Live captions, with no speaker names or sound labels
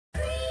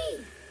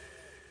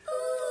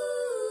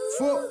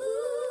fuck?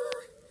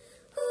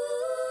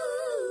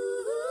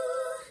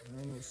 I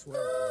ain't no swag,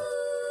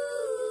 bro.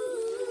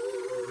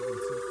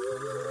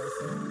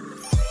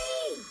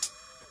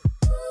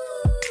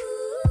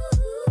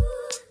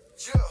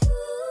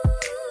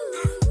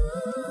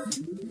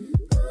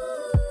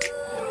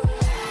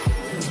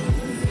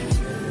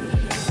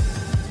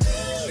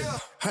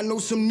 I know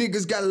some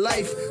niggas got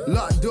life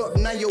locked up,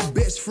 now your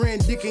best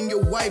friend dicking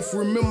your wife.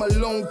 Remember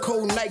long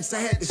cold nights I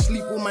had to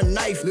sleep with my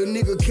knife. Little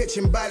nigga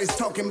catching bodies,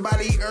 talking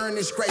about he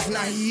earning scratch, now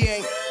he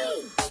ain't.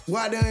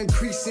 Why the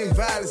increase in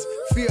violence?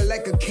 Feel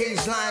like a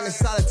cage lion in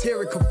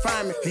solitary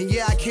confinement. And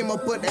yeah, I came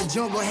up with that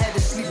jungle, had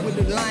to sleep with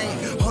the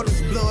lion. All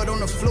this blood on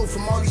the floor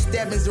from all these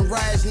stabbings and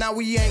riots, now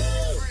we ain't.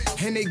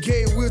 And they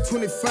gave Will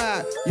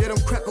 25. Yeah, them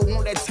cracker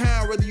want that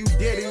time, whether you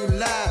dead or you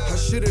alive. I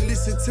should've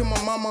listened to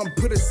my mama and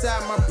put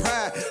aside my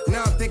pride.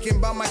 Now I'm thinking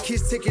about my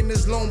kids taking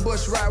this long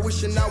bus ride.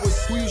 Wishing I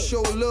was who you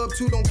show love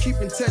to, don't keep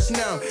in touch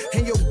now.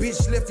 And your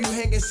bitch left you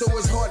hanging, so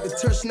it's hard to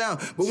touch now.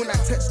 But when I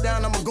touch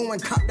down, I'ma go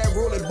and cop that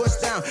roll and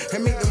bust down.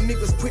 And make them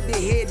niggas put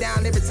their head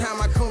down every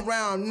time I come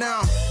round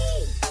now.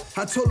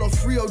 I told them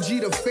free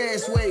OG the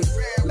fast way.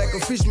 Like a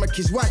fish, my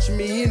kids watching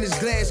me in this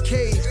glass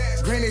cage.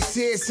 Granny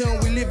said, son,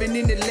 we living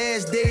in the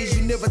last days.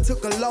 You never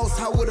took a loss,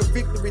 how would a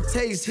victory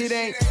taste? It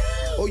ain't.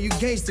 Oh, you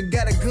gangster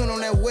got a gun on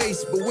that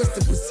waist. But what's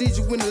the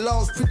procedure when the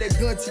laws put that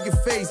gun to your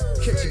face?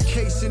 Catch a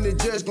case and the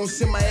judge gon'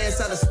 send my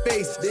ass out of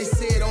space. They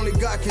said only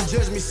God can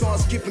judge me, so I'm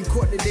skipping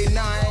court today.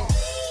 Nah, I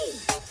ain't.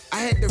 I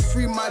had to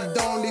free my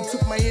dawn, they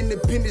took my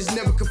independence,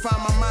 never could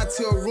find my mind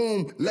to a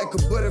room. Like a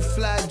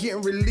butterfly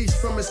getting released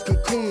from its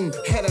cocoon.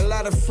 Had a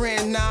lot of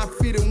friends, now I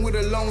feed them with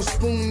a long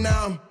spoon.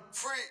 Now I'm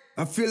free.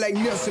 I feel like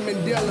Nelson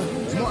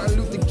Mandela,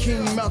 Martin Luther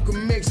King,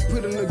 Malcolm X,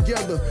 put them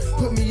together.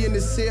 Put me in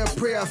the cell,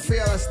 pray I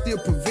fail, I still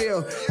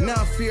prevail. Now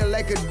I feel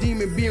like a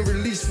demon being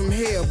released from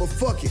hell, but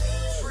fuck it.